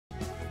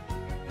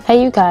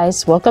Hey you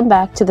guys, welcome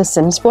back to the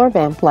Sims 4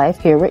 Vamp Life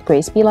here with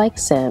Grace Be Like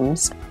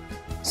Sims.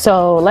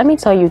 So let me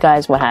tell you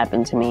guys what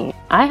happened to me.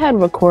 I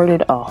had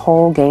recorded a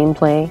whole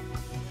gameplay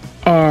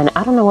and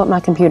I don't know what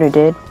my computer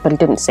did, but it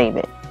didn't save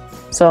it.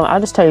 So I'll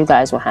just tell you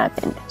guys what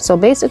happened. So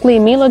basically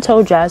Mila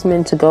told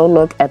Jasmine to go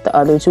look at the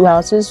other two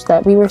houses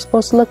that we were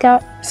supposed to look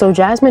at. So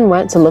Jasmine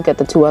went to look at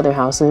the two other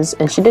houses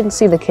and she didn't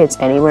see the kids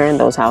anywhere in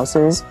those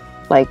houses.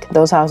 Like,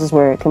 those houses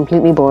were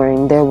completely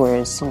boring. There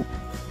was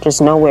just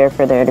nowhere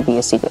for there to be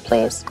a secret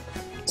place.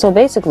 So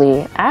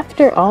basically,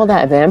 after all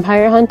that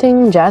vampire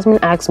hunting, Jasmine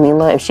asks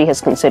Mila if she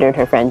has considered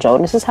her friend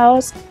Jonas's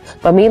house,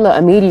 but Mila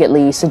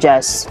immediately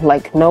suggests,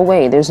 like, no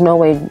way, there's no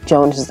way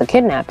Jonas is the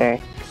kidnapper.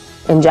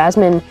 And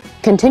Jasmine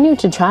continued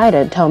to try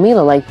to tell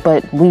Mila, like,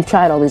 but we've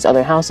tried all these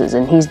other houses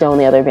and he's the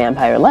only other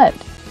vampire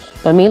left.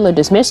 But Mila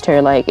dismissed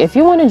her, like, if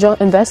you want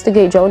to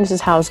investigate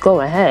Jonas's house, go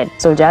ahead.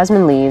 So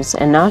Jasmine leaves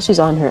and now she's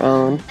on her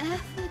own.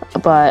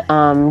 But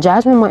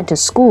Jasmine went to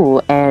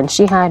school and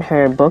she had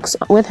her books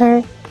with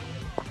her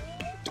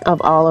of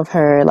all of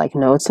her like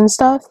notes and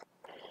stuff.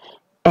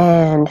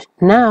 And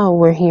now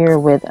we're here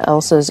with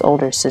Elsa's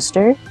older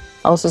sister.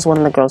 Elsa's one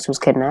of the girls who's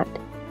kidnapped,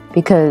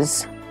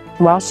 because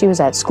while she was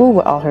at school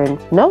with all her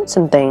notes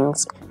and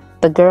things,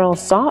 the girl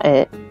saw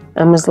it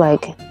and was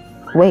like,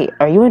 wait,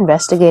 are you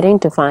investigating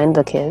to find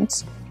the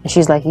kids? And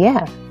she's like,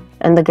 yeah.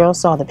 And the girl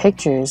saw the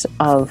pictures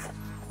of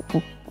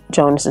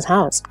Jonas's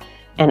house.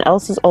 And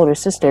Elsa's older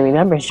sister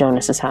remembers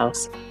Jonas's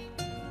house.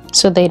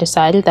 So they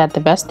decided that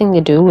the best thing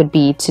to do would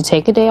be to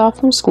take a day off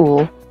from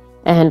school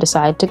and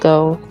decide to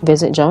go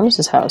visit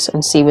Jonas's house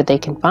and see what they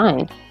can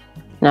find.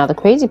 Now the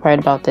crazy part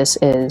about this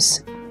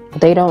is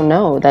they don't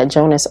know that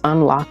Jonas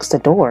unlocks the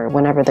door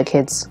whenever the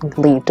kids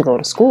leave to go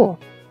to school.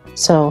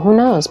 So who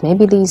knows,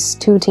 maybe these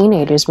two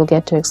teenagers will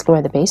get to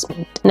explore the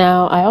basement.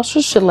 Now I also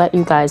should let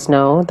you guys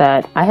know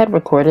that I had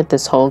recorded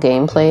this whole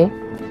gameplay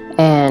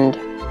and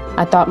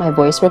I thought my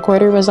voice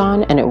recorder was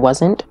on and it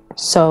wasn't.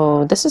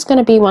 So this is going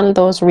to be one of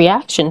those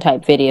reaction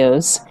type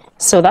videos.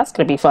 So that's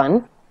going to be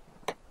fun.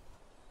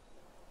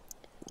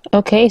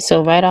 Okay,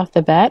 so right off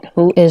the bat,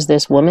 who is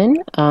this woman?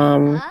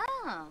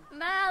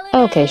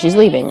 Okay, she's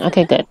leaving.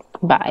 Okay, good.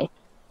 Bye.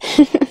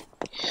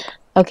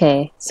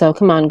 Okay, so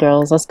come on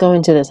girls, let's go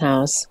into this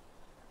house.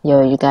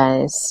 Yo, you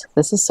guys,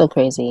 this is so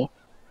crazy.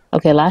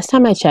 Okay, last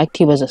time I checked,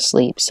 he was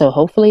asleep. So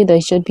hopefully they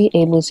should be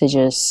able to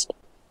just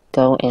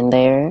go in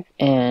there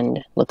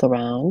and look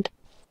around.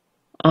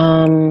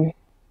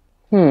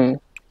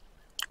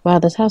 Wow,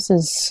 this house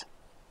is...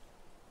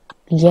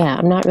 yeah,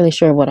 I'm not really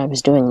sure what I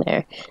was doing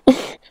there.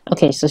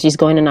 Okay, so she's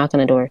going to knock on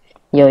the door.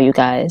 Yo, you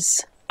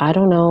guys, I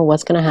don't know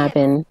what's gonna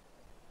happen.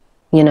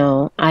 You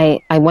know,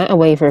 I went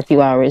away for a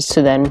few hours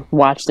to then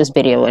watch this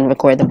video and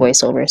record the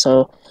voiceover.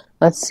 So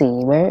let's see,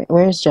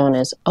 where's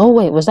Jonas? Oh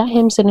wait, was that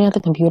him sitting at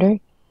the computer?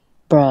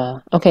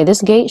 Bruh. Okay,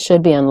 this gate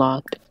should be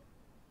unlocked.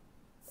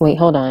 Wait,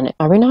 hold on.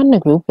 Are we not in a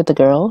group with the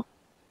girl?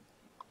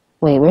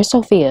 Wait, where's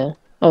Sophia?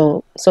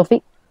 Oh,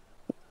 Sophie?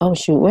 Oh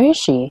shoot, where is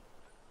she?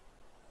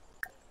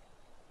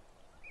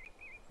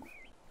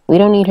 We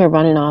don't need her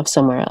running off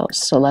somewhere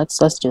else, so let's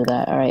do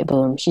that. All right,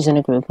 boom. She's in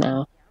a group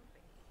now.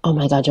 Oh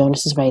my God,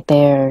 Jonas is right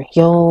there.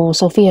 Yo,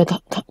 Sophia,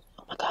 come.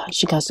 Oh my God,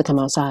 she got to come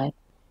outside.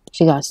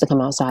 She got to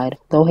come outside.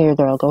 Go here,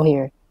 girl. Go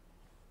here.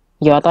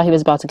 Yo, I thought he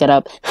was about to get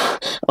up.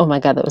 Oh my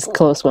God, that was a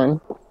close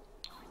one.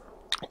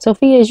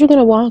 Sophia, is you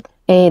gonna walk?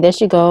 Hey, there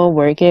she go.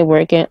 Work it,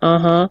 work it.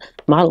 Uh-huh.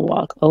 Model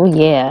walk. Oh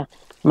yeah.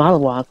 Model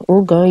walk.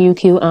 Oh, girl, you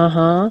cute.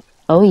 Uh-huh.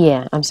 Oh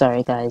yeah. I'm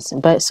sorry, guys.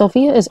 But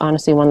Sophia is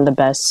honestly one of the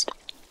best,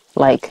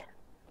 like,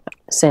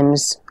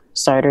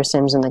 starter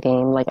Sims in the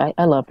game. Like,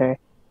 I love her.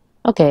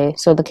 Okay,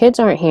 so the kids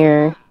aren't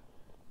here.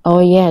 Oh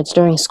yeah, it's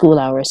during school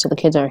hours, so the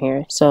kids aren't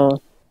here.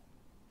 So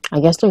I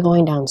guess they're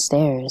going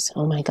downstairs.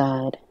 Oh my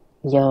God.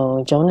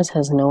 Yo, Jonas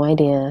has no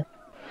idea.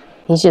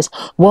 He's just...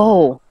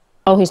 whoa!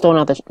 Oh, he's throwing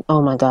out the...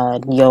 oh my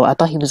God. Yo, I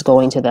thought he was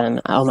going to them.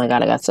 Oh my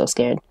God, I got so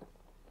scared.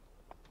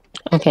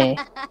 Okay,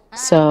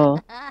 so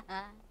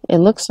it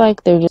looks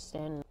like they're just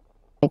standing...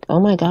 like, oh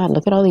my God,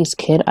 look at all these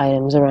kid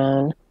items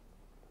around.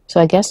 So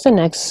I guess the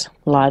next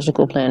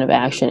logical plan of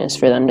action is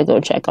for them to go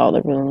check all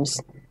the rooms.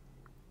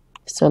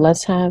 So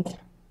let's have...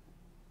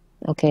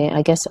 okay,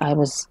 I guess I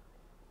was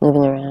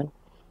moving around.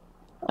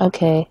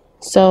 Okay,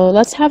 so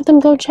let's have them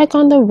go check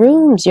on the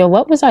rooms. Yo,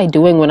 what was I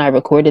doing when I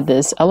recorded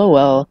this?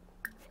 LOL.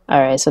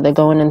 Alright, so they're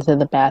going into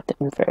the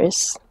bathroom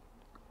first.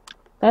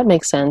 That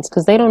makes sense,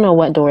 because they don't know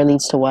what door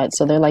leads to what.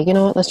 So they're like, you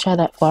know what, let's try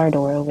that far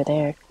door over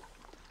there.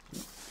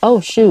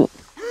 Oh, shoot.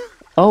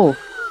 Oh.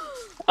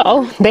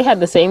 Oh, they had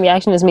the same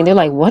reaction as me. They're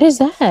like, what is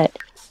that?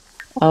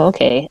 Oh,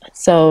 okay.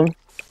 So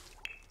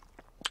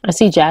I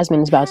see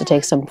Jasmine's about to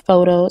take some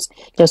photos.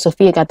 Yo,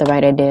 Sophia got the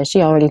right idea.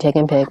 She already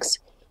taking pics.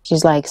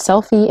 She's like,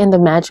 selfie in the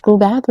magical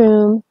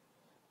bathroom.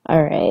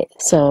 Alright,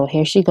 so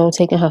here she go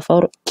taking her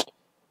photo.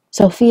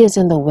 Sophia's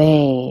in the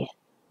way.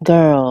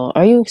 Girl,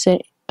 are you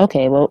excited?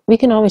 Okay, well, we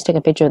can always take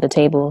a picture of the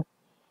table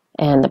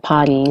and the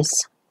potties,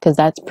 because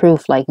that's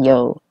proof, like,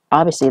 yo,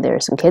 obviously there are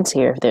some kids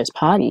here if there's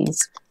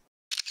potties.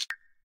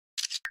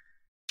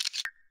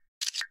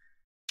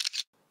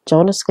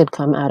 Jonas could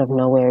come out of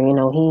nowhere. You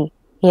know,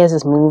 he has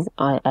his move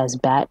as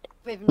bat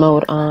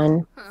mode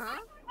on.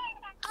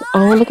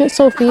 Oh, look at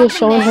Sophia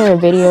showing her a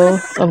video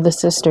of the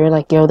sister.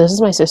 Like, yo, this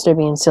is my sister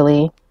being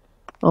silly.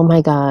 Oh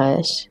my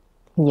gosh.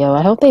 Yo,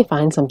 I hope they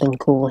find something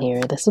cool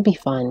here. This will be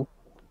fun.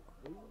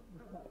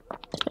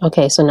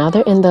 Okay, so now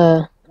they're in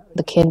the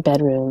kid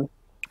bedroom.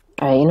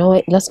 Alright, you know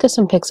what? Let's get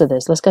some pics of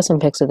this. Let's get some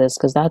pics of this,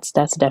 because that's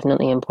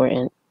definitely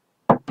important.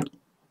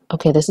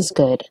 Okay, this is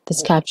good.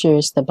 This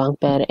captures the bunk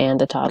bed and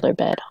the toddler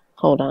bed.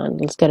 Hold on.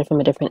 Let's get it from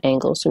a different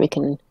angle so we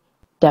can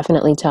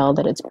definitely tell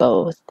that it's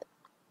both.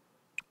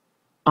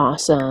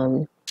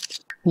 Awesome.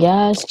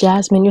 Yes,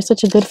 Jasmine, you're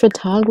such a good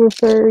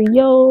photographer.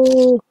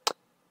 Yo!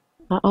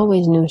 I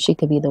always knew she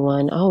could be the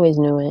one. I always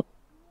knew it.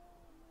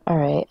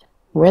 Alright.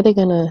 Where are they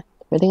gonna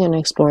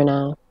explore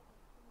now?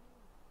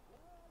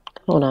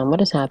 Hold on,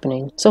 what is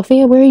happening?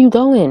 Sophia, where are you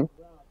going?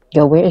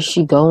 Yo, where is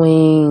she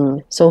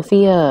going?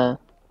 Sophia.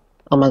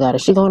 Oh my god,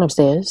 is she going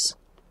upstairs?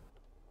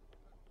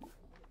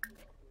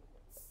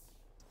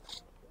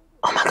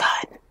 Oh my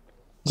god.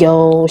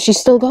 Yo, she's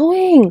still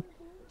going.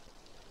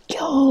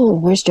 Yo,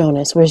 where's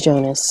Jonas? Where's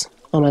Jonas?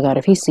 Oh my god,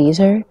 if he sees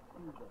her.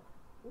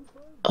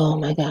 Oh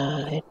my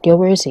god. Yo,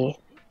 where is he?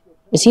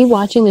 Is he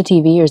watching the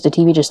TV or is the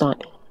TV just on?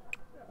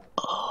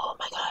 Oh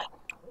my god.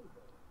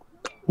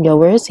 Yo,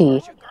 where is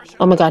he?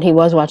 Oh my god, he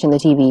was watching the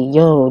TV.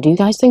 Yo, do you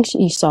guys think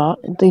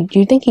do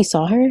you think he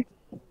saw her?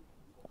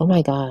 Oh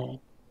my god.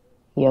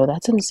 Yo,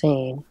 that's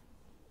insane.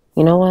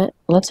 You know what?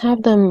 Let's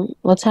have them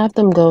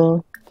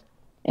go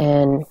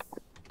and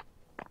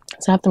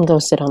let's have them go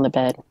sit on the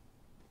bed.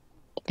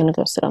 They're gonna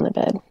go sit on the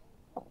bed.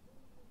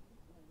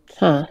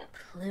 Huh.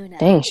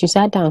 Dang, she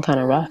sat down kind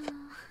of rough.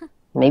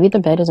 Maybe the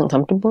bed isn't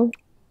comfortable?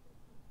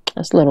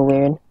 That's a little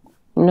weird.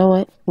 You know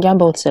what? Y'all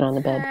both sit on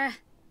the bed.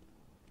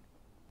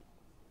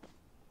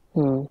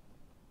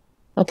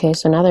 Okay,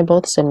 so now they're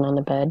both sitting on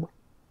the bed.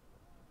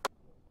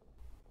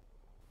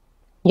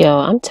 Yo,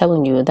 I'm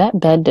telling you, that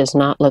bed does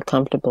not look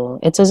comfortable.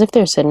 It's as if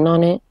they're sitting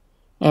on it.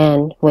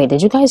 And, wait,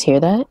 did you guys hear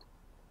that?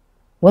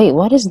 Wait,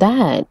 what is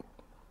that?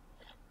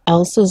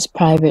 Elsa's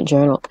private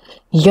journal.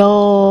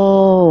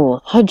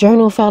 Yo, her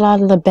journal fell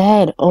out of the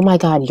bed. Oh my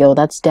god, yo,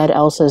 that's dead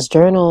Elsa's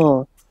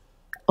journal.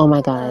 Oh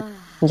my god.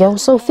 Yo,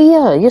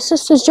 Sophia, your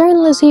sister's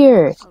journal is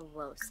here.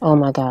 Oh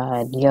my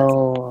god,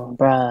 yo,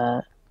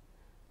 bruh.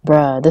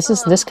 Bruh,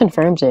 this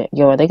confirms it.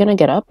 Yo, are they gonna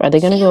get up? Are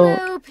they gonna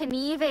go?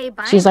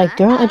 She's like,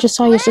 girl, I just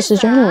saw your sister's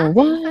journal.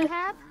 What?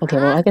 Okay,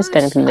 well, I guess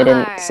technically they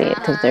didn't see it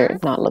because they're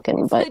not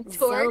looking, but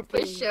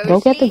go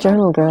get the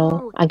journal,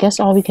 girl. I guess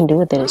all we can do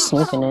with it is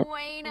snoop in it.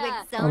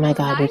 Oh my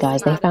god, you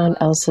guys, they found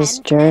Elsa's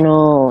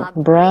journal.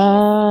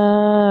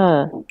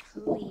 Bruh.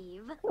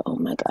 Oh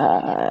my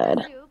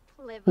god.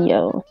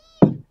 Yo.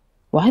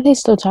 Why are they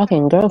still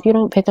talking? Girl, if you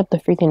don't pick up the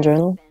freaking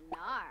journal,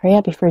 hurry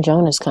up before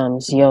Jonas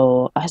comes.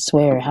 Yo, I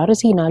swear, how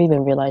does he not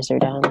even realize they're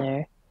down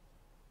there?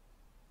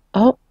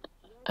 Oh,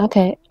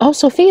 okay. Oh,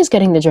 Sophia's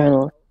getting the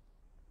journal.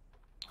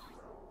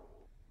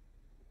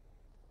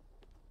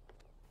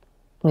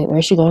 Wait,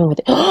 where's she going with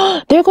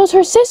it? There goes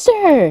her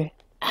sister!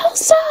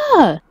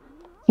 Elsa!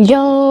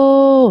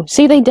 Yo!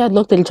 See, they dead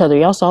looked at each other.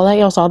 Y'all saw that?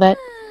 Y'all saw that?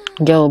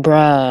 Yo,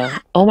 bruh.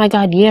 Oh my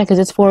god, yeah, because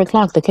it's 4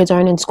 o'clock. The kids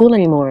aren't in school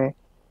anymore.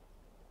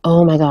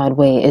 Oh my god,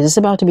 wait. Is this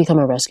about to become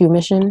a rescue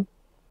mission?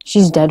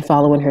 She's dead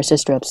following her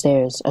sister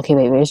upstairs. Okay,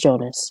 wait, where's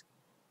Jonas?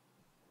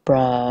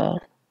 Bruh.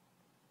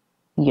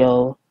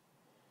 Yo.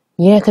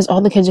 Yeah, because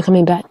all the kids are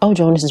coming back. Oh,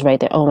 Jonas is right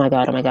there. Oh my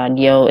god, oh my god.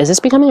 Yo, is this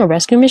becoming a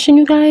rescue mission,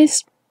 you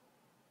guys?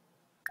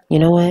 You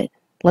know what?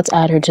 Let's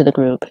add her to the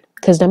group.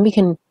 Because then we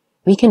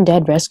can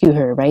dead rescue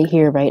her right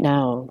here, right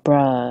now.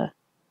 Bruh.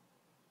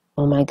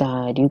 Oh my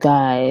god, you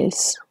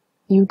guys.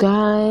 You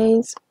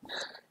guys.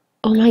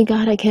 Oh my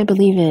god, I can't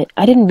believe it.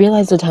 I didn't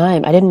realize the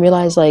time. I didn't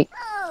realize, like,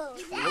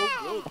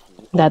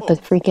 that the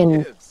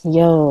freaking...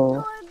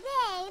 Yo.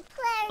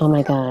 Oh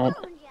my god.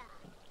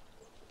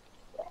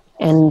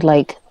 And,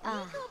 like...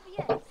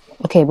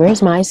 Okay,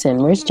 where's my sim?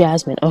 Where's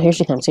Jasmine? Oh, here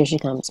she comes. Here she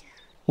comes.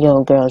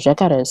 Yo, girls, y'all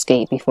gotta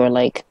escape before,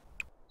 like...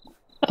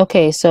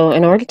 Okay, so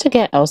in order to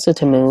get Elsa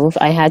to move,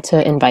 I had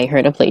to invite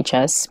her to play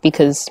chess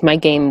because my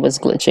game was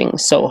glitching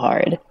so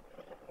hard.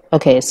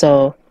 Okay,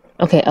 so...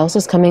 Okay,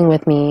 Elsa's coming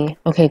with me.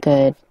 Okay,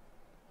 good.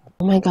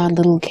 Oh my god,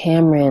 little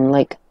Cameron,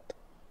 like...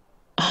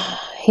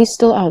 He's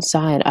still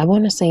outside. I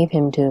want to save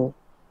him too.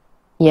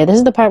 Yeah, this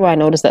is the part where I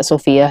noticed that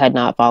Sophia had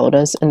not followed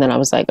us, and then I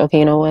was like, okay,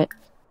 you know what?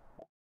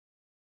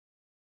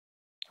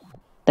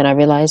 Then I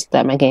realized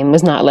that my game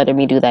was not letting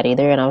me do that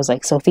either, and I was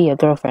like, Sophia,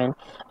 girlfriend.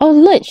 Oh,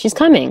 look, she's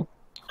coming.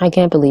 I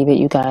can't believe it,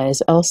 you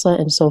guys. Elsa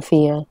and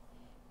Sophia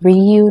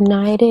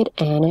reunited,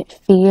 and it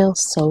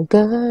feels so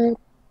good.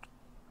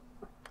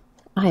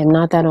 I am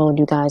not that old,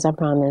 you guys, I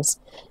promise.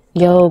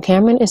 Yo,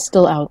 Cameron is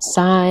still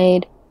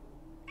outside.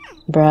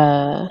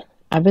 Bruh.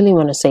 I really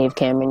want to save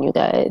Cameron, you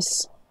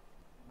guys.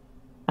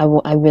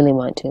 I really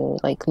want to.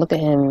 Like, look at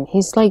him.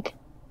 He's like...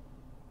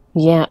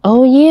 Yeah.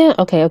 Oh, yeah.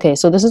 Okay, okay.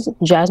 So this is...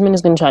 Jasmine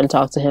is going to try to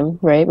talk to him,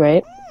 right?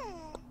 Right?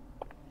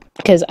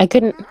 Because I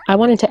couldn't... I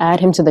wanted to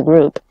add him to the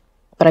group,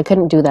 but I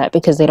couldn't do that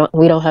because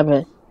we don't have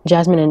a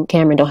Jasmine and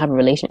Cameron don't have a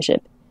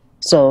relationship.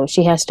 So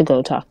she has to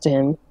go talk to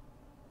him.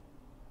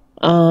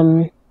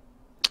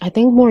 I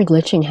think more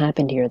glitching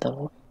happened here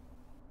though.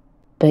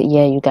 But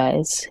yeah, you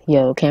guys,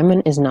 yo,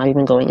 Cameron is not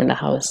even going in the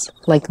house.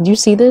 Like, do you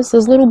see this?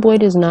 This little boy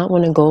does not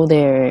want to go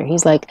there.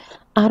 He's like,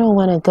 I don't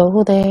want to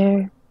go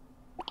there.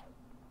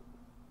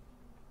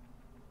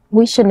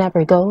 We should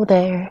never go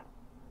there.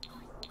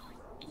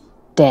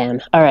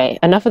 Damn. All right,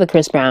 enough of the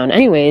Chris Brown.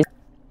 Anyways,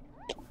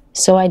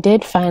 so I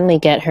did finally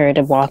get her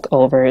to walk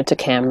over to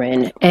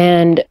Cameron.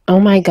 And oh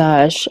my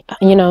gosh,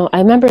 you know, I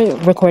remember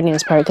recording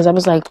this part because I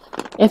was like,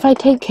 if I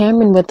take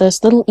Cameron with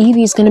us, little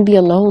Evie's going to be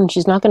alone.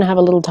 She's not going to have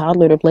a little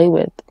toddler to play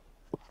with.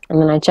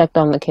 And then I checked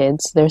on the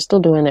kids. They're still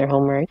doing their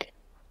homework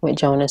with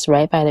Jonas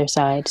right by their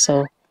side.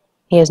 So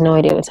he has no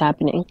idea what's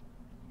happening.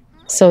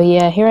 So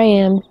yeah, here I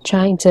am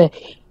trying to...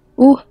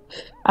 Ooh,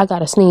 I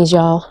gotta sneeze,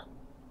 y'all.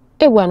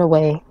 It went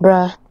away,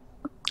 bruh.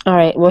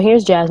 Alright, well,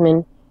 here's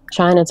Jasmine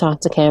trying to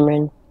talk to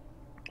Cameron.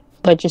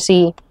 But you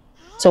see,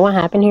 so what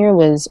happened here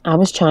was I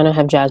was trying to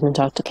have Jasmine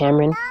talk to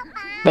Cameron.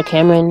 But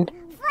Cameron...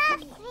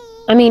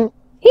 I mean,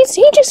 he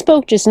just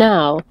spoke just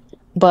now.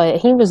 But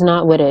he was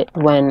not with it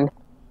when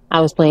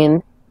I was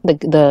playing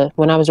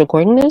when I was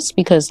recording this.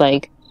 Because,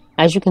 like,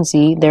 as you can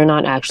see, they're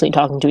not actually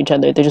talking to each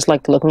other. They're just,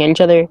 like, looking at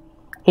each other.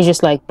 He's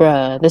just like,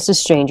 bruh, this is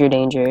stranger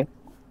danger.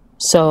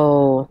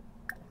 So...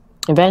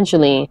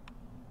 eventually,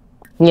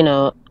 you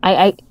know,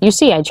 you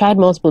see, I tried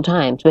multiple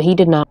times, but he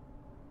did not.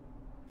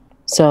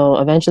 So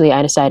eventually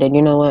I decided,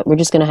 you know what, we're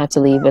just going to have to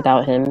leave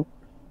without him.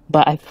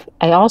 But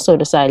I also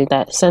decided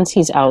that since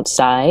he's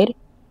outside,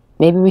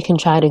 maybe we can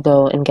try to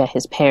go and get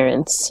his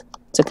parents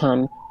to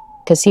come.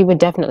 Because he would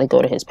definitely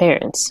go to his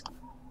parents.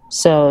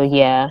 So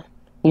yeah,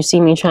 you see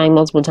me trying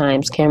multiple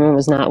times. Cameron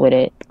was not with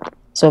it.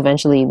 So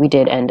eventually we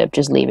did end up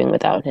just leaving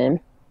without him.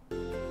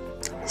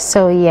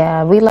 So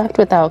yeah, we left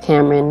without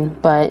Cameron,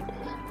 but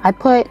I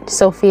put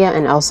Sophia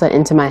and Elsa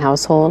into my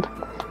household,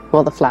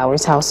 well, the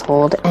Flowers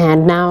household,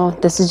 and now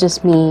this is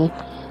just me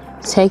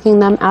taking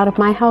them out of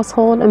my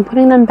household and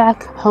putting them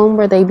back home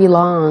where they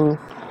belong.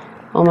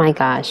 Oh my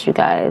gosh, you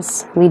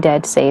guys, we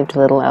dead saved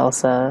little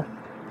Elsa.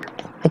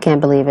 I can't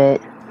believe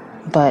it,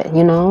 but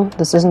you know,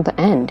 this isn't the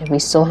end. We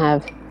still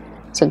have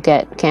to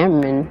get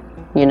Cameron,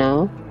 you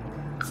know.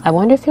 I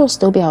wonder if he'll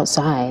still be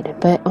outside,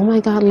 but oh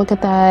my god, look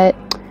at that.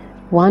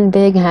 One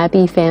big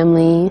happy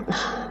family.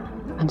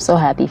 I'm so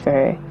happy for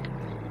her.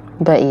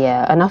 But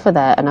yeah, enough of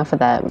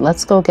that.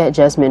 Let's go get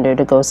Jesminder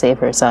to go save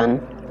her son.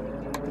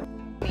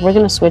 We're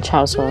gonna switch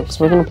households.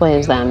 We're gonna play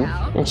as them,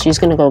 and she's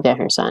gonna go get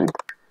her son.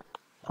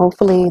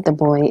 Hopefully the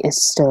boy is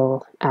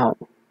still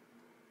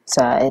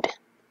outside.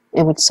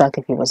 It would suck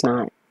if he was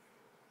not.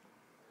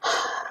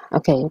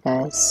 Okay, you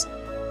guys.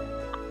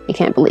 You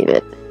can't believe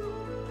it.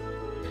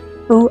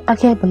 Oh, I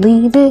can't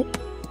believe it.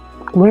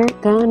 We're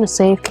gonna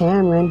save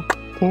Cameron.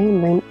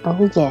 Cameron,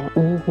 oh yeah,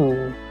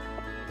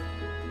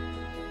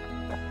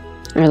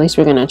 Or at least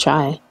we're gonna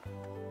try.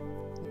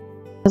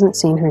 Hasn't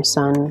seen her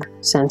son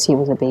since he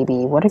was a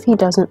baby. What if he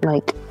doesn't,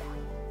 like,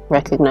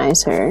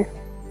 recognize her?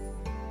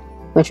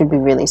 Which would be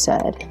really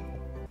sad.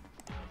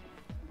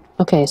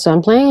 Okay, so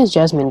I'm playing as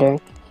Jesminder.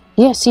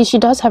 Yeah, see, she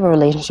does have a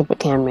relationship with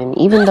Cameron,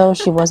 even though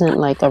she wasn't,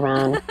 like,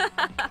 around.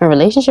 Her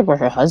relationship with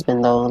her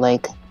husband, though,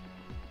 like...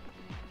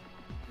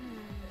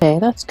 Okay,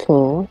 that's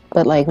cool.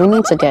 But, like, we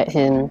need to get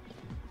him...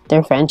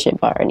 Their friendship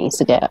bar needs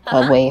to get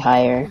way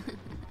higher.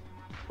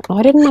 Oh,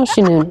 I didn't know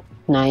she knew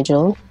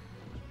Nigel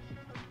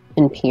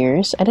and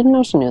Pierce. I didn't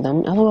know she knew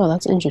them. LOL,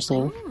 that's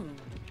interesting.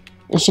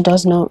 And she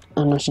does know...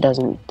 Oh, no, she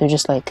doesn't. They're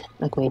just, like,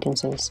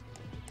 acquaintances.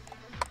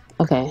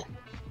 Okay.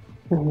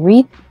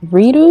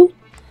 Ritu?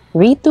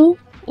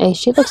 Hey,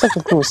 she looks like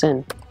a cool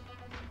sim.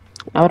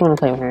 I would want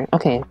to play with her.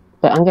 Okay,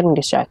 but I'm getting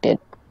distracted.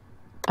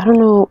 I don't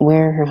know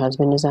where her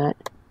husband is at,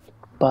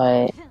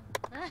 but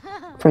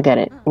forget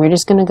it. We're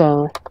just gonna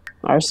go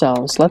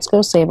ourselves. Let's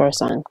go save our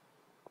son.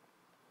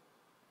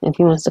 If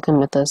he wants to come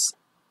with us.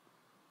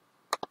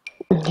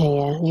 Okay,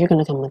 yeah, you're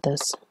gonna come with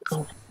us.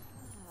 Oh.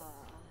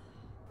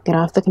 Get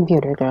off the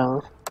computer,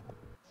 girl.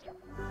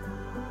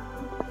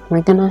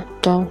 We're gonna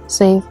go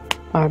save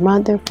our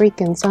mother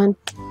freaking son.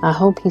 I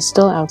hope he's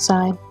still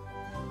outside.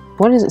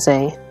 What does it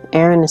say?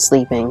 Aaron is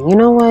sleeping. You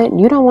know what?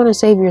 You don't want to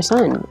save your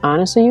son.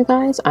 Honestly, you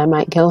guys, I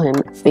might kill him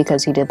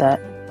because he did that.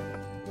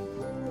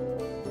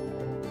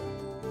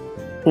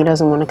 He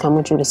doesn't want to come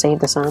with you to save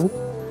the son.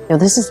 Yo,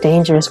 this is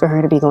dangerous for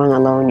her to be going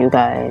alone, you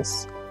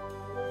guys.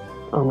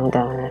 Oh my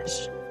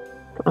gosh.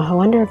 I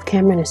wonder if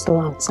Cameron is still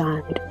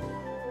outside.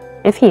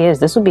 If he is,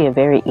 this would be a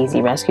very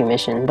easy rescue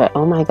mission. But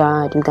oh my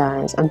god, you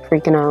guys, I'm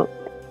freaking out.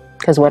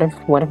 Because what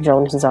if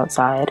Jonas is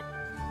outside?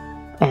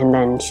 And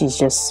then she's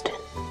just...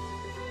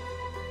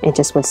 It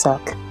just would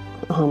suck.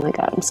 Oh my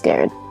god, I'm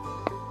scared.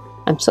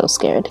 I'm so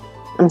scared.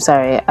 I'm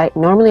sorry.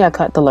 Normally I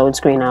cut the load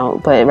screen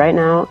out, but right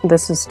now,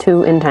 this is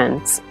too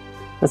intense.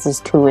 This is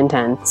too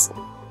intense.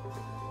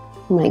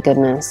 My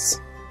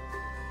goodness.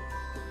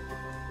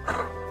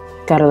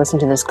 Gotta listen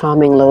to this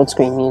calming load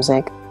screen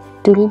music.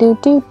 Doodle doo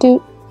doo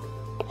doo.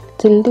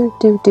 Doodle doo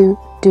doo doo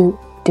doo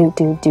doo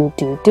doo doo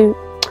doo doo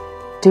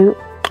doo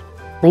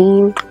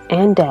lean,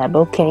 and dab.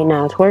 Okay,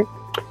 now twerk.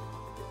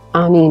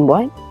 I mean,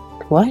 what?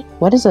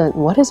 What is a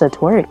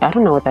twerk? I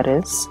don't know what that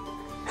is.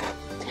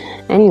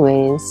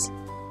 Anyways.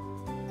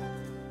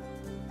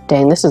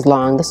 Dang, this is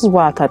long. This is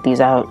why I cut these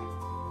out.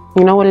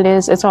 You know what it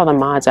is? It's all the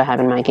mods I have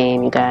in my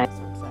game, you guys.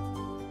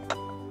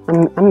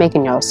 I'm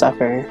making y'all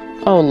suffer.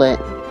 Oh, lit.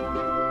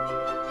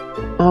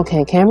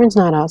 Okay, Cameron's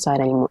not outside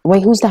anymore.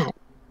 Wait, who's that?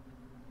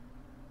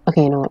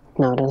 Okay, you know what?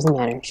 No, it doesn't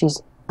matter.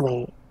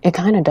 Wait. It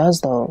kind of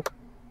does, though.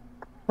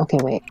 Okay,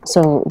 wait.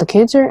 So, the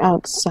kids are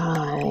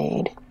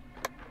outside.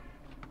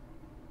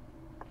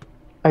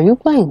 Are you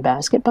playing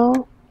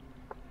basketball?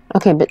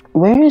 Okay, but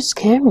where is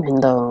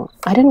Cameron, though?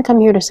 I didn't come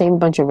here to save a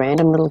bunch of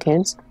random little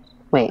kids.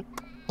 Wait,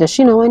 does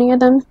she know any of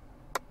them?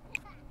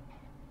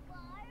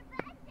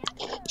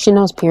 She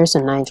knows Pierce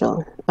and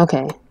Nigel.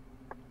 Okay.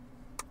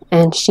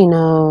 And she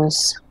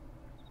knows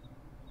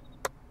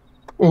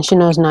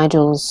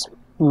Nigel's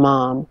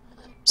mom.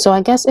 So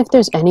I guess if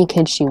there's any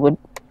kid she would...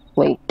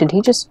 Wait, did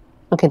he just...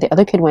 Okay, the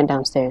other kid went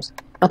downstairs.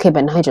 Okay,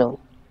 but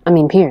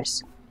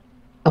Pierce.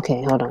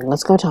 Okay, hold on.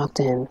 Let's go talk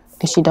to him.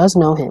 Because she does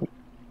know him.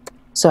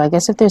 So I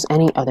guess if there's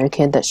any other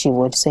kid that she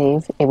would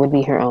save, it would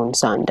be her own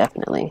son,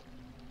 definitely.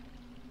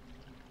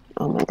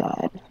 Oh my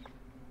god.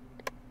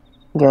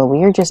 Yo,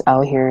 we are just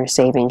out here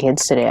saving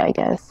kids today, I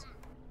guess.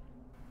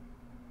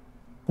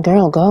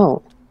 Girl,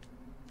 go.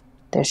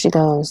 There she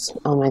goes.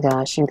 Oh my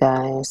gosh, you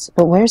guys.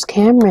 But where's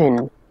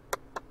Cameron?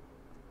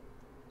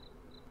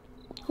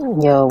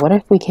 Yo, what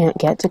if we can't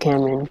get to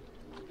Cameron?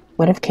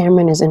 What if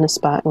Cameron is in a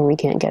spot where we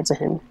can't get to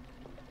him?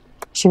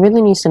 She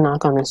really needs to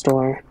knock on this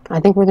door.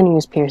 I think we're going to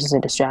use Pierce as a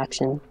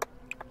distraction.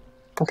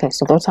 Okay,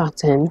 so go talk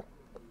to him.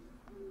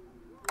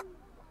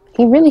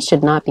 He really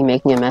should not be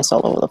making a mess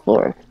all over the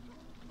floor.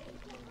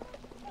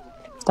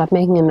 Stop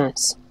making a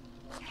mess.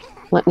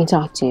 Let me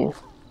talk to you.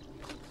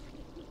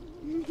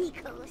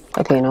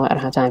 Okay, you know what? I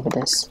don't have time for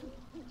this.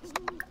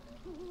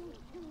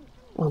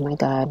 Oh my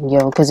god.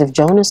 Yo, because if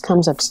Jonas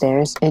comes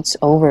upstairs, it's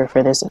over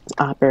for this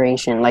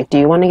operation. Like, do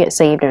you want to get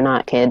saved or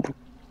not, kid?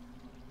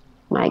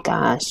 My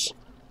gosh.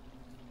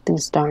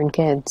 These darn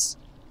kids.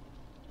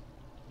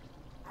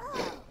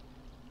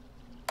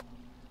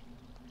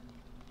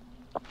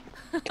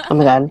 Oh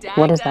my god,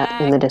 what is that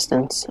in the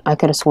distance? I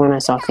could have sworn I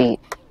saw feet.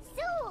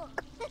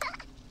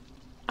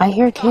 I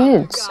hear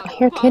kids. I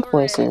hear kid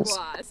voices.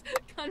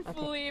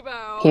 Okay.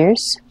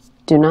 Pierce,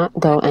 do not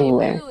go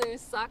anywhere.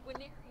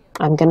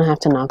 I'm gonna have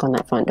to knock on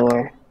that front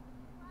door.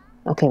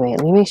 Okay, wait,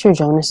 let me make sure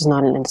Jonas is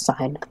not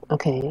inside.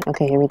 Okay,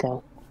 here we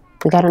go.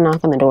 We gotta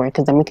knock on the door,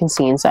 because then we can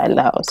see inside of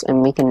the house,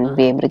 and we can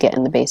be able to get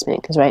in the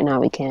basement, because right now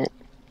we can't.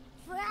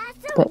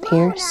 But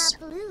Pierce,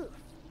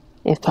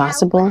 if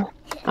possible,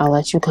 I'll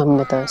let you come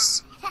with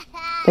us.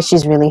 But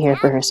she's really here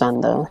for her son,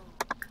 though.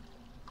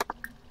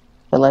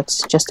 But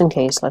just in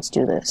case, let's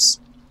do this.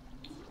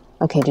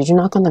 Okay, did you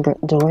knock on the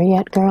door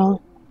yet,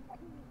 girl?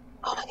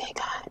 Oh my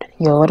god.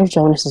 Yo, what if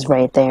Jonas is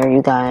right there,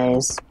 you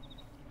guys?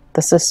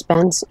 The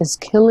suspense is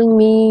killing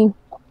me.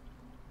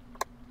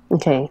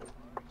 Okay.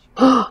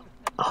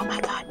 Oh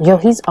my god. Yo,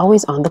 he's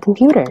always on the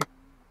computer.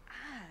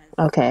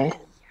 Okay.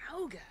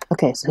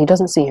 Okay, so he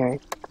doesn't see her.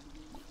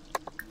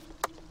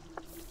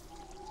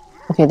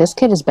 Okay, this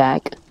kid is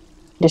back.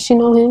 Does she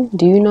know him?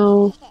 Do you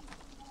know...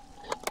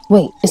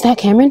 Wait, is that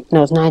Cameron?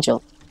 No, it's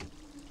Nigel.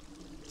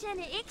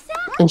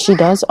 And she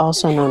does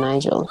also know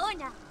Nigel.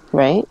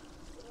 Right?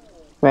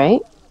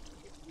 Right?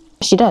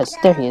 She does.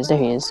 There he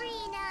is.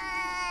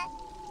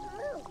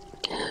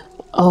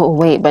 Oh,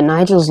 wait, but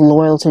Nigel's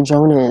loyal to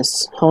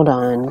Jonas. Hold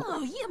on.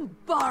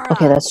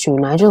 Okay, that's true.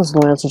 Nigel's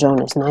loyal to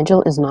Jonas.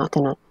 Nigel is not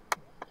gonna...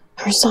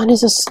 Her son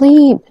is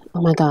asleep!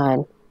 Oh my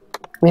god.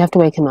 We have to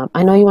wake him up.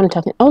 I know you want to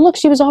talk to him. Oh, look,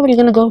 she was already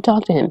gonna go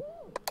talk to him.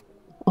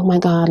 Oh my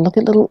god, look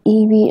at little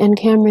Evie and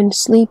Cameron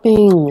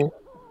sleeping.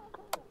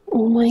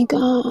 Oh my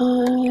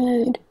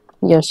god.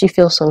 Yo, she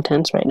feels so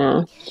tense right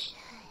now.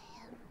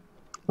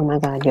 Oh my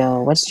god,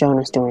 yo, what's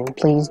Jonas doing?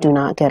 Please do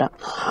not get up.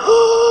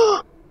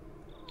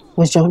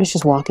 Was Jonas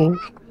just walking?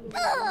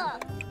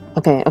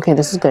 Okay,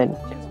 this is good.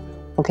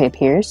 Okay,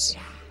 Pierce.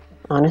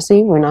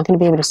 Honestly, we're not going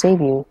to be able to save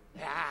you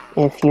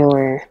if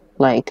you're,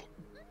 like...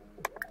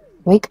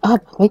 Wake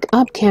up,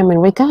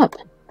 Cameron, wake up!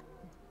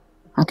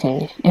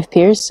 Okay, if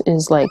Pierce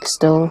is, like,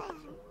 still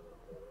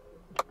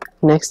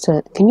next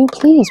to... Can you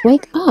please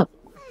wake up?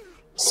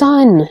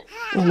 Son!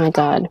 Oh my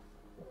god.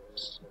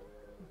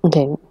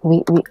 Okay,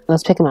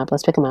 let's pick him up,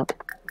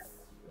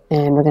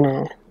 And we're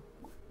gonna...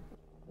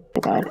 Oh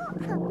my god.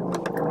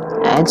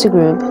 Add to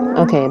group.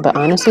 Okay, but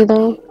honestly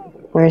though,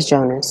 where's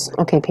Jonas?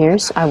 Okay,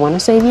 Pierce, I want to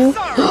save you.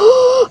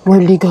 Where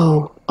did he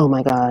go? Oh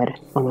my god.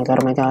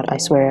 I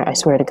swear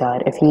to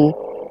god. If he...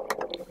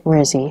 Where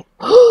is he?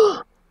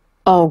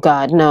 Oh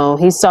god, no.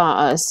 He saw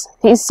us.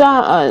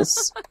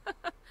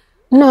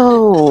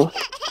 No.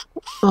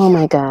 Oh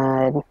my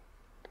god.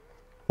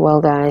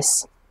 Well,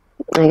 guys,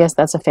 I guess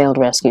that's a failed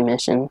rescue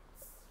mission.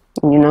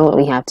 You know what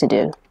we have to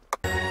do.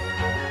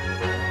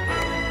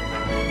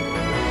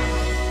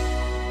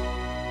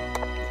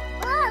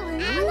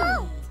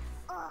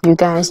 You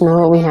guys know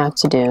what we have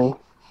to do.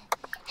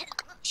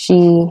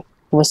 She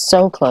Was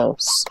so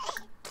close.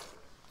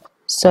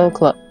 So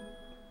close.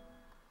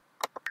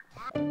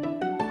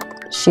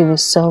 She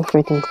was so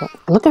freaking close.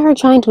 Look at her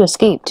trying to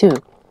escape, too.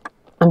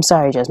 I'm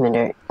sorry,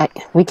 Jasminder.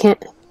 We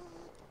can't...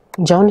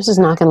 Jonas is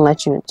not gonna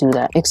let you do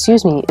that.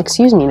 Excuse me,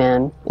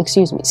 man.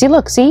 Excuse me. See,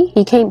 look, see?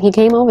 He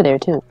came over there,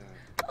 too.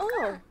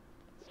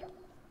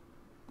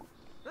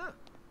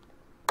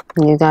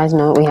 You guys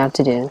know what we have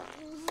to do.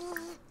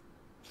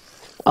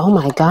 Oh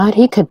my god,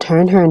 he could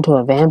turn her into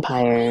a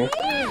vampire.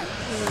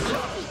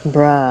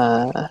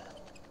 Bruh.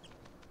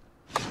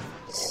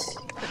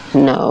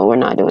 No, we're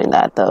not doing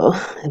that, though.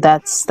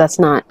 That's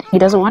not... He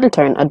doesn't want to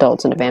turn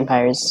adults into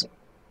vampires.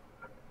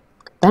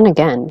 Then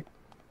again,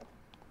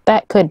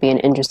 that could be an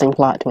interesting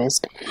plot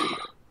twist.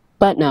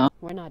 But no,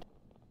 we're not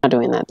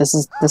doing that. This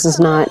is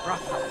not...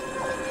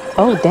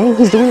 Oh, dang,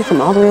 he's doing it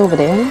from all the way over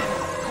there?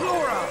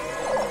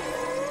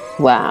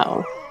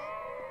 Wow.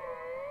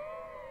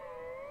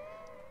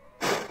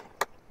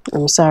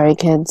 I'm sorry,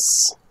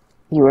 kids.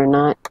 You are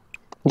not...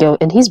 Yo,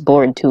 and he's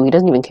bored, too. He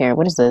doesn't even care.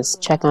 What is this?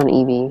 Check on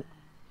Evie.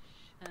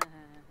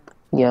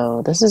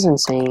 Yo, this is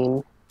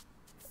insane.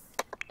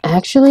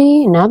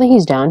 Actually, now that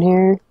he's down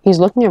here, he's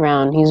looking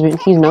around.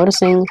 He's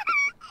noticing,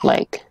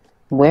 like,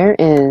 where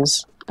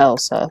is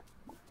Elsa?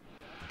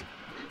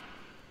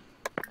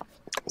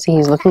 See,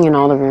 he's looking in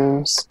all the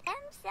rooms.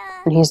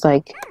 And he's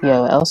like,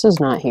 yo, Elsa's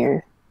not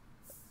here.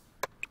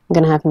 I'm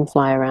gonna have him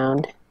fly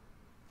around.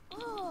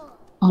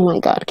 Oh my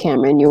god,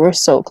 Cameron, you were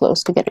so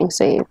close to getting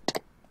saved.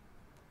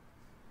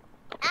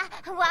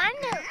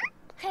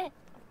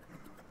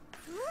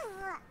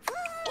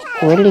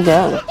 Where did he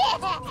go?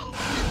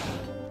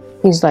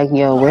 He's like,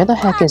 yo, where the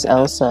heck is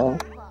Elsa?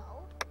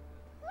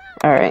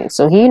 Alright,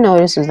 so he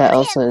notices that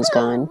Elsa is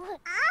gone.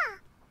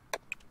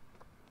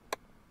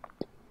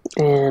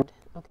 And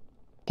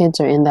kids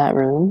are in that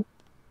room.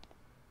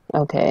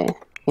 Okay,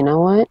 you know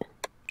what?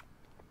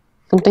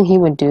 Something he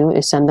would do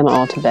is send them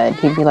all to bed.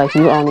 He'd be like,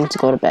 you all need to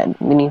go to bed.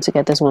 We need to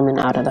get this woman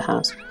out of the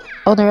house.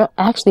 Oh, they're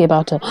actually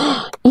about to...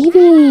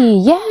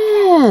 Evie!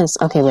 Yes!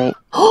 Okay, wait.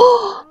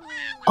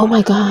 Oh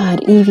my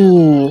god,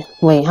 Evie.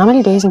 Wait, how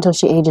many days until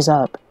she ages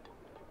up?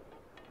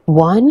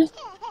 1?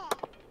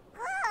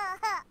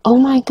 Oh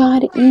my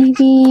god,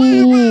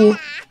 Evie.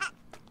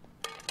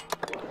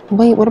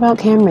 Wait, what about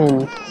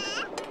Cameron?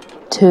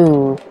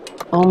 2.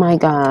 Oh my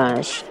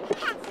gosh.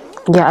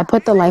 Yeah, I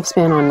put the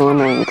lifespan on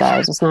normal, you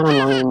guys. It's not on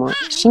long anymore.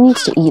 She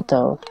needs to eat,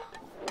 though.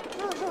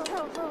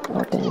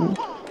 Open.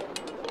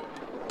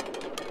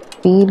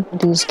 Feed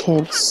these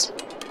kids.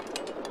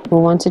 Who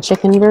wants a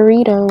chicken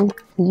burrito?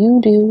 You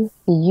do.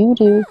 You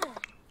do.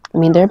 I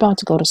mean, they're about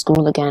to go to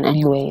school again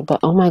anyway, but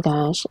oh my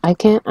gosh.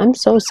 I'm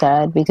so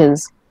sad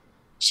because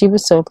she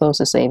was so close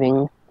to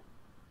saving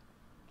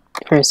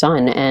her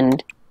son,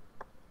 and,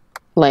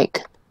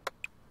 like,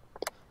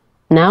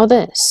 now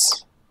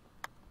this.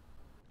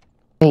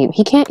 Wait,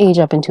 he can't age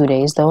up in 2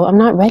 days, though. I'm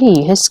not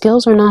ready. His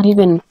skills are not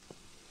even...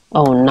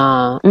 Oh,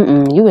 nah.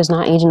 You is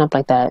not aging up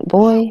like that.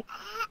 Boy.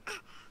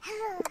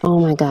 Oh,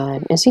 my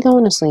God. Is he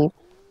going to sleep?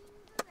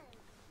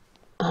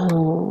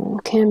 Oh,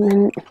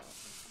 Cameron.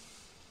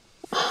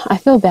 I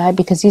feel bad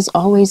because he's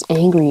always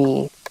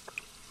angry.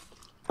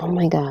 Oh,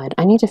 my God.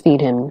 I need to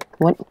feed him.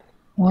 What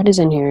is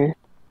in here?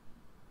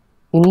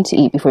 You need to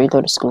eat before you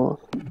go to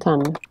school.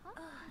 Come.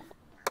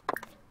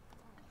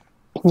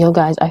 Yo,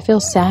 guys, I feel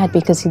sad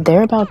because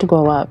they're about to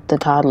grow up, the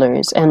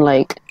toddlers, and,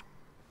 like,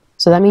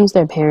 so that means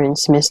their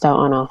parents missed out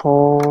on a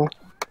whole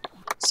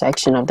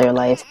section of their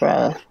life,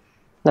 bruh.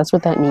 That's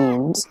what that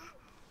means.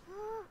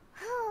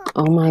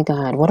 Oh my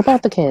god. What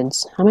about the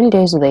kids? How many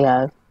days do they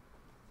have?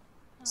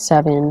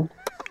 7.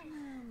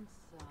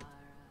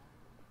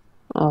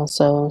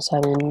 Also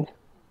 7.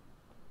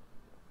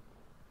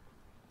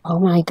 Oh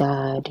my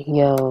god.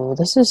 Yo,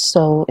 this is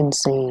so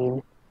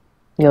insane.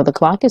 Yo, the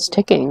clock is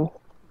ticking.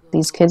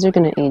 These kids are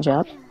gonna age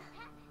up.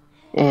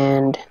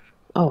 And...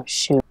 oh,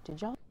 shoot.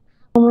 Did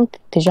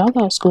y'all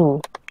go to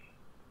school?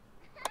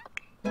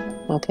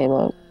 Okay,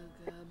 well...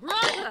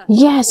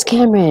 Yes,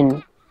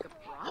 Cameron!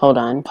 Hold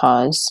on,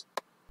 pause.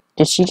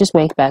 Did she just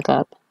wake back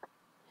up?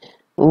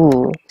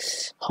 Ooh.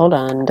 Hold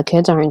on, the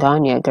kids aren't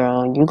gone yet,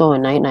 girl. You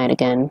going night-night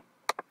again.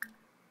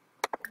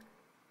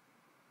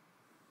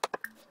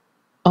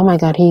 Oh my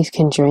god, he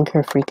can drink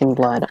her freaking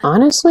blood.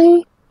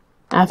 Honestly...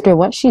 after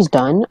what she's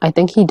done, I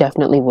think he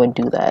definitely would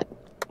do that.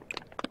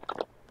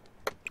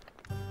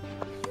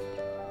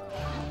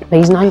 But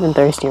he's not even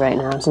thirsty right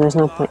now, so there's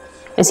no point.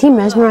 Is he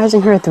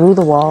mesmerizing her through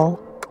the wall?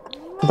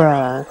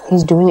 Bruh,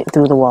 he's doing it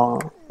through the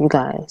wall. You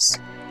guys.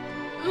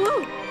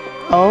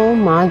 Oh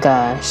my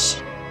gosh.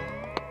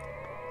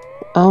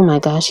 Oh my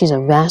gosh, she's a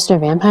master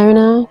vampire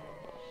now?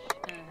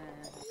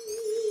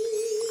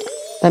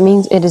 That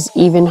means it is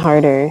even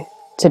harder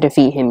to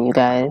defeat him, you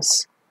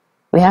guys.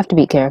 We have to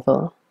be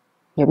careful.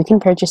 Yeah, we can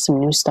purchase some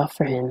new stuff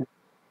for him.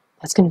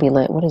 That's gonna be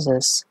lit. What is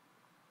this?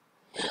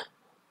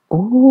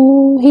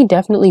 Ooh, he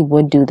definitely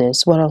would do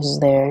this. What else is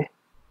there?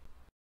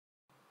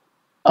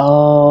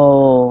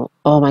 Oh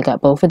my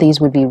god, both of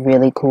these would be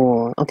really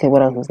cool. Okay,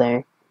 what else is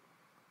there?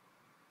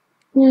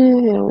 Yeah,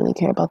 I don't really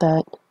care about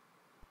that.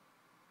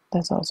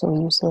 That's also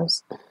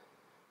useless.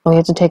 Oh, we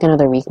have to take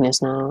another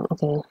weakness now.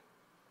 Okay.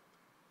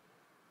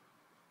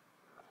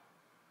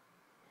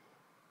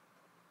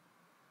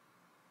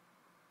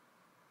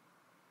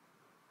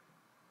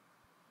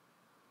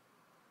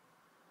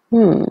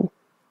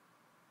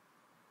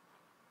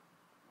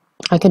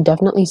 I could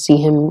definitely see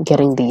him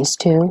getting these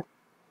two.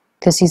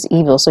 Because he's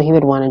evil, so he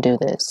would want to do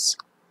this.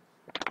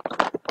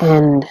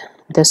 And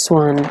this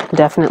one,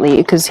 definitely,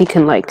 because he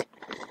can, like...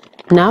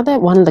 Now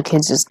that one of the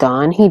kids is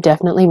gone, he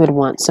definitely would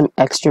want some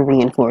extra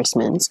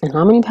reinforcements. And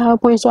how many power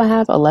points do I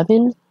have?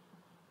 11?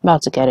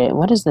 About to get it.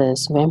 What is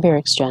this?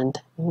 Vampiric strength.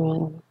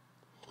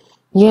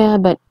 Yeah,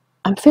 but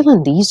I'm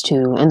feeling these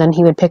two. And then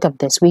he would pick up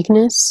this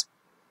weakness.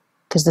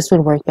 Because this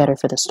would work better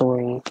for the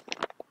story.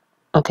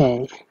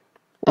 Okay.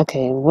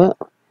 Okay, well...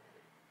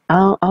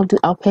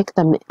 I'll pick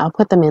them... I'll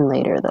put them in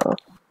later, though.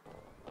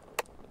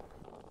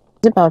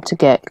 It's about to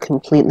get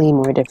completely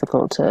more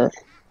difficult to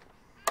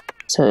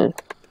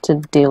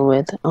deal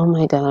with. Oh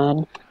my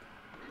god.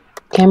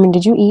 Cameron,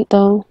 did you eat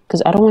though?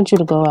 Because I don't want you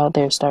to go out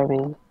there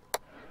starving.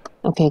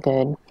 Okay,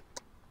 good.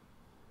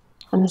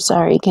 I'm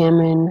sorry,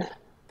 Cameron.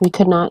 We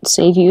could not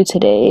save you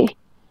today.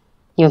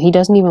 Yo, he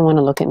doesn't even want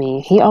to look at me.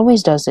 He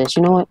always does this.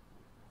 You know what?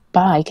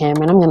 Bye,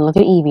 Cameron. I'm gonna look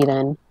at Evie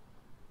then.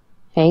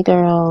 Hey,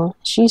 girl.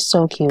 She's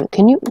so cute.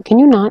 Can you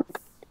not?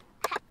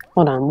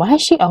 Hold on. Why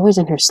is she always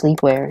in her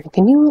sleepwear?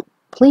 Can you...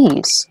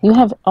 Please. You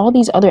have all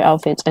these other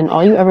outfits and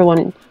all you ever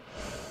wanted...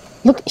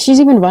 Look, she's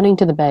even running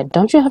to the bed.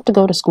 Don't you have to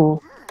go to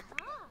school?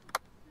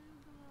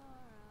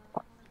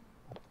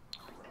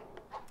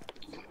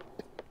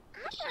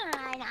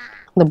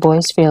 The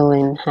boys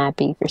feeling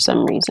happy for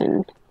some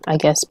reason. I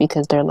guess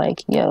because they're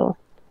like, yo,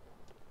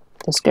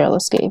 this girl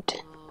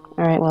escaped.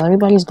 Alright, well,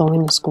 everybody's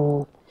going to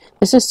school.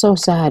 This is so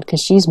sad because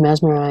she's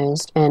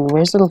mesmerized. And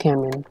where's little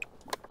Cameron?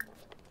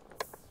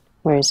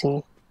 Where is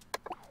he?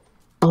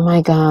 Oh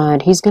my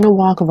god, he's gonna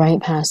walk right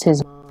past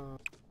his...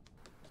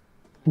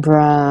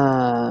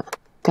 Bruh.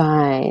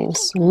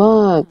 Guys,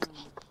 look.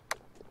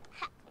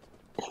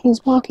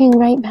 He's walking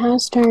right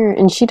past her,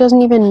 and she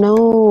doesn't even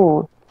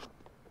know.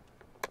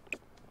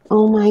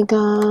 Oh my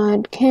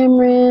god,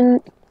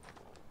 Cameron.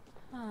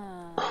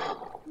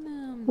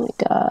 Oh my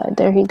god,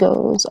 there he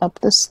goes, up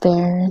the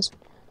stairs.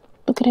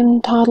 Look at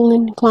him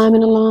toddling,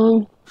 climbing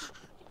along.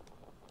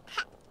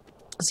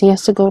 Because he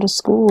has to go to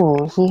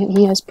school.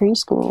 He has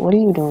preschool. What are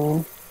you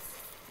doing?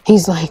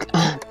 He's like,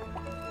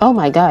 oh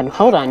my god,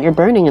 hold on, you're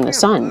burning in the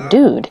sun,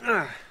 dude.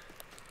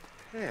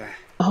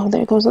 Oh,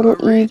 there goes little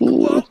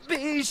Evie.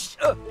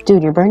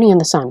 Dude, you're burning in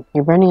the sun.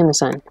 You're burning in the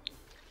sun.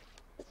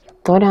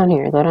 Go down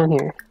here, go down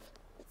here.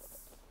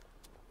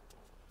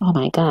 Oh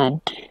my god.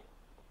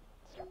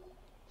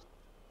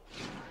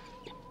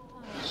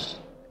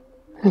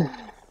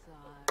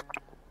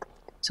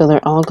 So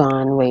they're all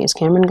gone. Wait, is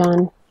Cameron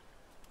gone?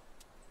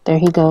 There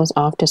he goes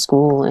off to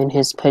school in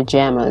his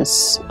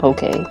pajamas.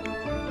 Okay.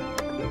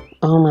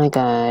 Oh my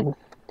god.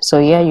 So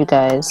yeah, you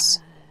guys.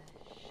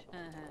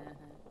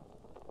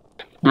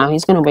 Now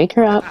he's gonna wake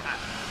her up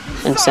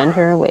and send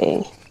her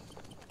away.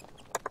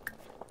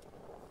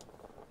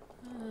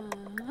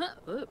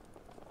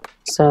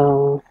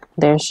 So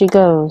there she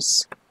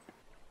goes.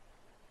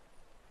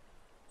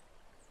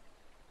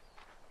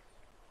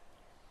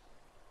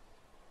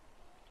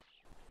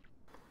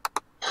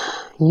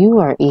 You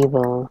are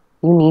evil.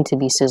 You need to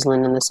be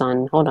sizzling in the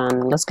sun. Hold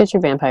on, let's get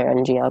your vampire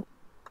energy up.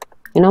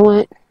 You know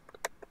what?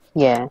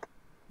 Yeah.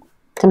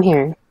 Come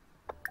here.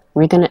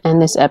 We're gonna end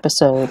this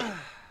episode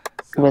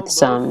with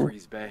some...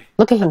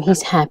 Look at him,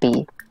 he's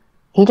happy.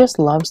 He just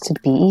loves to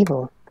be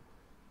evil.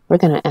 We're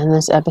gonna end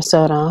this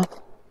episode off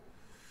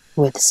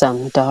with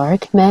some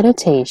dark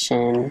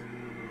meditation.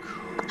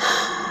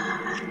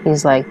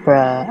 He's like,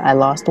 bruh, I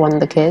lost one of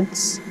the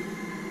kids.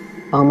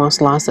 Almost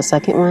lost the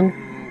second one.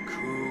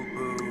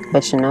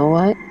 But you know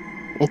what?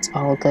 It's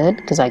all good,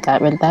 because I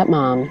got rid of that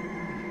mom.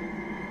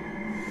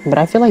 But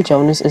I feel like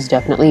Jonas is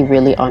definitely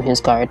really on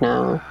his guard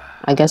now.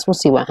 I guess we'll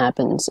see what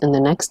happens in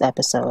the next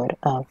episode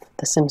of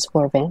The Sims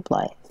 4 Vamp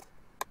Life.